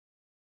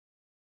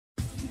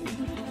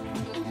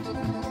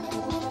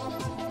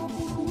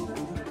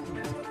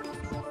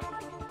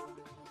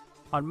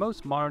On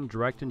most modern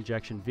direct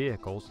injection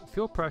vehicles,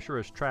 fuel pressure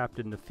is trapped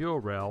in the fuel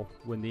rail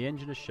when the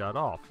engine is shut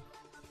off.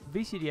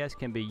 VCDS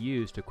can be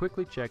used to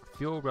quickly check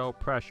fuel rail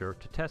pressure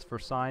to test for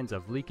signs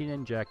of leaking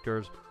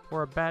injectors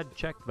or a bad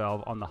check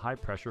valve on the high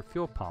pressure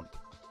fuel pump.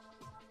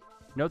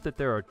 Note that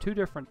there are two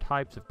different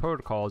types of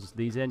protocols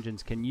these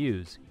engines can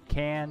use,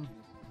 CAN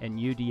and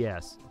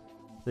UDS.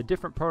 The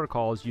different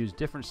protocols use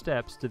different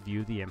steps to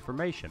view the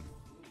information.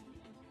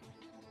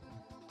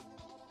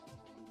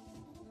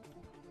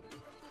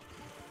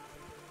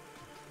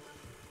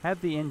 Have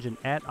the engine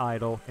at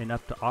idle and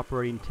up to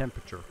operating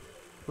temperature.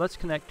 Let's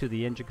connect to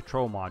the engine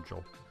control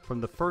module. From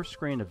the first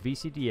screen of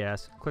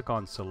VCDS, click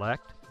on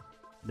Select,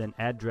 then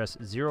address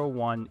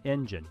 01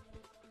 Engine.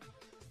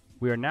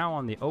 We are now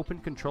on the Open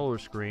Controller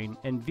screen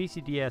and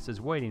VCDS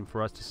is waiting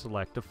for us to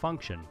select a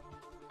function.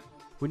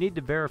 We need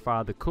to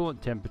verify the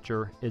coolant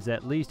temperature is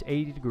at least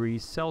 80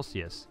 degrees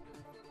Celsius.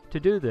 To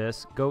do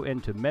this, go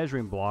into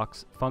Measuring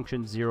Blocks,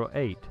 function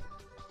 08,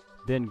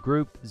 then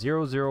group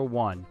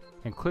 001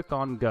 and click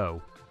on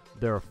Go.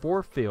 There are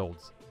 4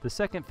 fields. The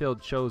second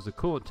field shows the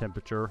coolant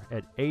temperature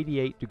at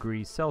 88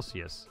 degrees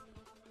Celsius.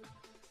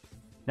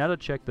 Now to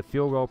check the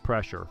fuel rail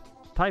pressure.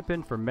 Type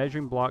in for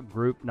measuring block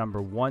group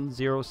number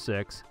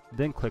 106,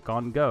 then click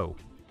on Go.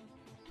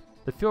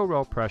 The fuel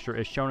rail pressure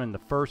is shown in the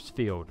first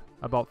field,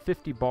 about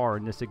 50 bar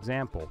in this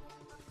example.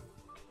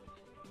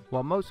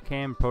 While most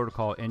CAN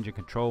protocol engine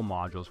control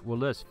modules will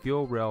list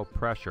fuel rail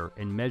pressure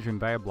in measuring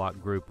value block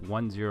group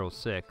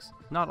 106,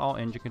 not all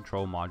engine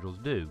control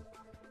modules do.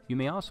 You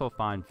may also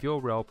find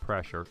fuel rail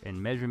pressure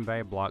in measuring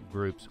value block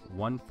groups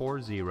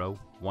 140,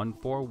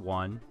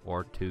 141,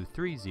 or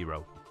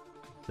 230.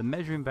 The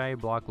measuring value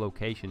block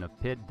location of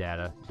PID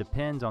data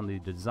depends on the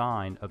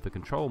design of the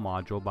control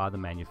module by the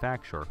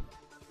manufacturer.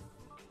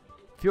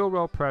 Fuel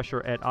rail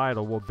pressure at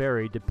idle will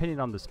vary depending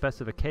on the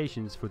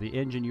specifications for the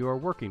engine you are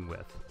working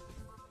with.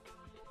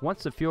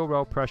 Once the fuel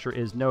rail pressure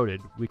is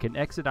noted, we can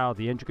exit out of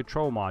the engine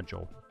control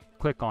module.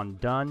 Click on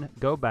Done,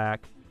 Go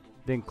Back,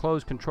 then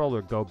close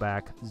Controller Go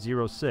Back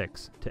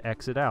 06 to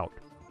exit out.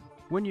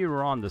 When you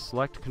are on the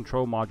Select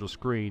Control Module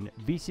screen,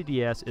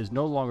 VCDS is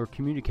no longer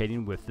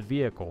communicating with the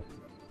vehicle.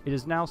 It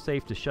is now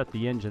safe to shut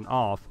the engine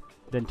off,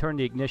 then turn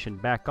the ignition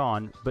back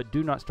on, but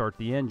do not start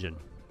the engine.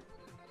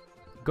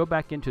 Go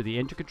back into the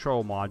Engine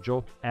Control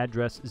Module,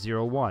 address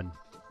 01.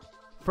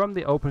 From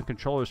the Open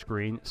Controller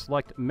screen,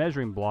 select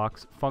Measuring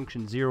Blocks,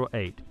 function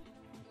 08.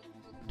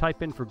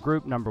 Type in for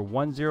group number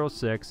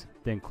 106,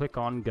 then click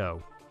on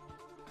Go.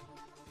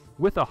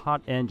 With a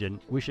hot engine,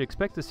 we should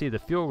expect to see the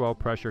fuel rail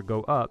pressure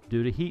go up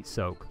due to heat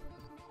soak.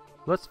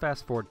 Let's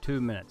fast forward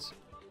 2 minutes.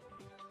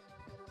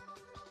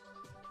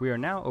 We are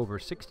now over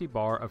 60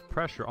 bar of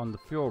pressure on the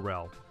fuel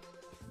rail.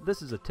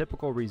 This is a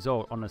typical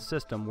result on a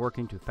system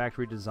working to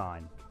factory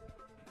design.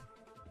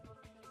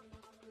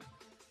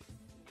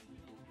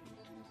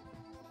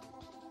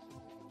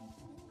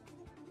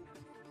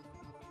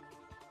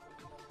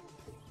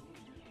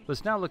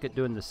 Let's now look at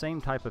doing the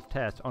same type of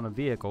test on a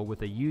vehicle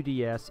with a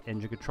UDS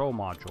engine control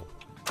module.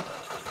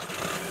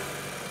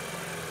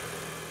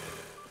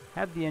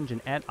 Have the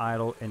engine at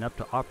idle and up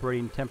to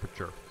operating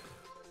temperature.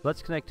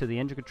 Let's connect to the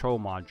engine control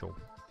module.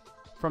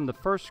 From the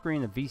first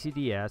screen of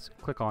VCDS,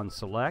 click on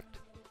Select,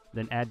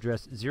 then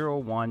address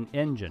 01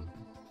 Engine.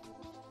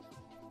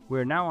 We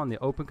are now on the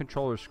Open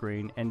Controller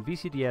screen and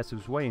VCDS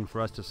is waiting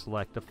for us to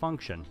select a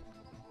function.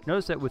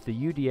 Notice that with the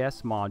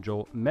UDS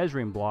module,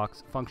 Measuring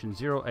Blocks function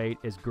 08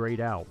 is grayed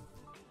out.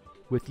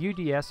 With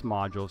UDS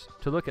modules,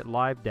 to look at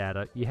live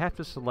data, you have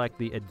to select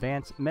the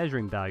Advanced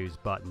Measuring Values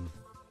button.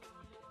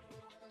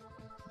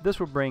 This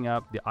will bring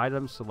up the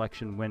item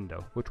selection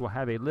window, which will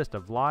have a list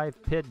of live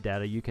PID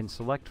data you can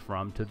select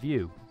from to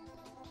view.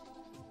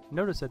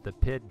 Notice that the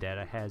PID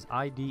data has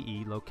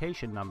IDE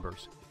location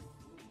numbers.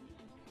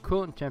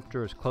 Coolant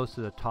temperature is close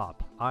to the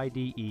top,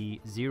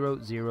 IDE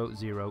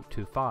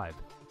 00025.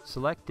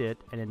 Select it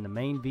and in the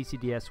main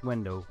VCDS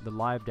window the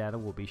live data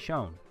will be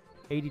shown,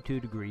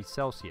 82 degrees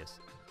Celsius.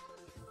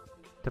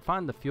 To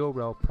find the fuel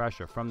rail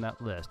pressure from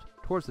that list,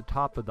 towards the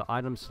top of the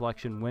item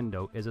selection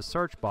window is a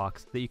search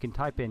box that you can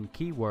type in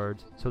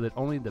keywords so that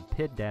only the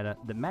PID data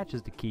that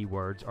matches the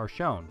keywords are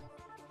shown.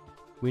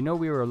 We know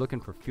we are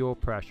looking for fuel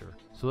pressure,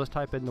 so let's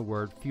type in the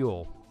word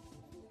fuel.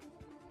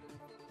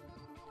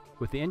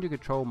 With the engine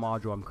control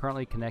module I'm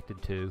currently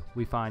connected to,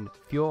 we find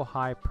fuel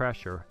high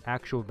pressure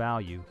actual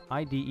value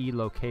IDE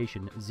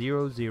location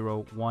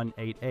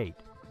 00188,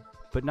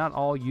 but not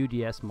all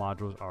UDS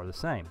modules are the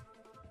same.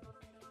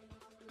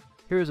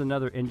 Here is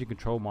another engine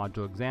control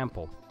module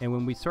example, and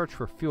when we search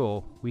for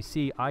fuel, we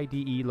see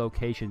IDE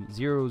location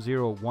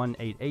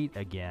 00188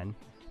 again,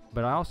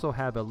 but I also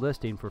have a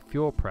listing for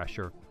fuel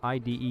pressure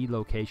IDE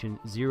location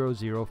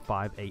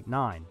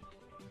 00589.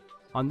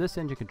 On this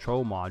engine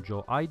control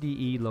module,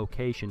 IDE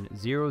location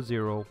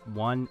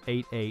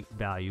 00188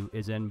 value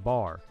is in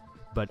bar,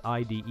 but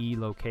IDE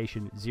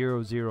location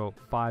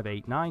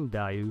 00589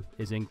 value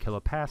is in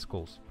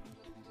kilopascals.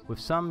 With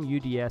some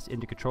UDS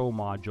engine control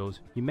modules,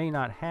 you may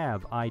not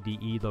have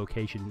IDE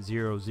location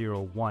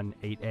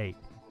 00188.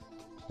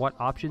 What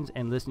options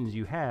and listings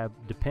you have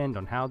depend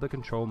on how the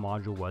control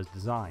module was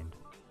designed.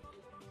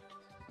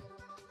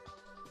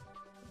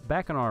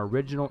 Back in our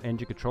original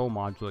engine control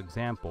module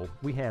example,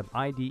 we have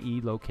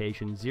IDE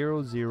location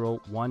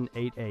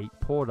 00188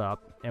 pulled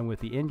up, and with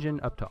the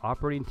engine up to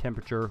operating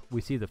temperature, we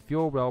see the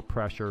fuel rail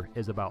pressure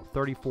is about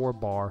 34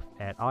 bar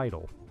at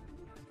idle.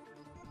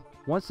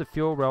 Once the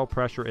fuel rail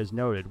pressure is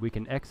noted, we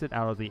can exit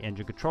out of the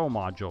engine control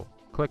module.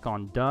 Click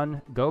on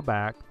Done, Go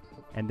Back,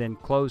 and then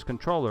Close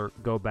Controller,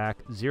 Go Back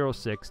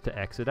 06 to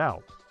exit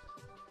out.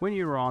 When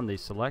you are on the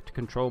Select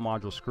Control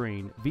Module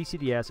screen,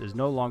 VCDS is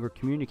no longer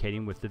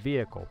communicating with the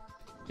vehicle.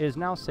 It is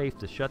now safe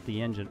to shut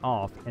the engine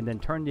off and then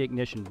turn the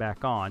ignition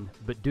back on,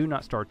 but do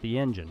not start the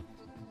engine.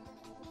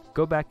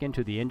 Go back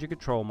into the engine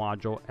control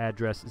module,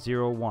 address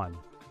 01.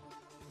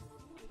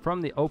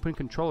 From the Open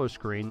Controller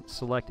screen,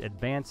 select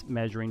Advanced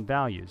Measuring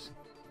Values.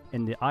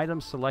 In the Item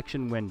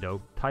Selection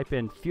window, type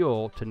in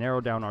Fuel to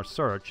narrow down our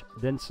search,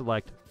 then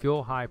select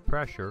Fuel High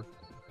Pressure,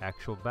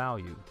 Actual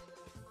Value.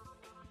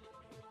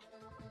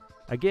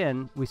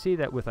 Again, we see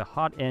that with a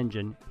hot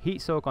engine,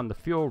 heat soak on the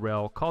fuel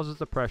rail causes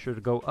the pressure to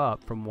go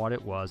up from what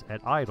it was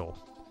at idle.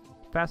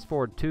 Fast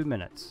forward 2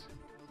 minutes.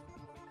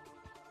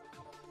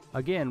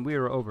 Again, we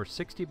are over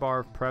 60 bar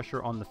of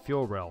pressure on the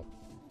fuel rail.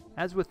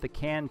 As with the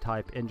CAN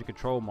type engine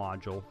control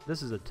module,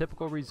 this is a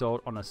typical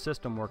result on a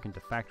system working to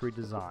factory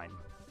design.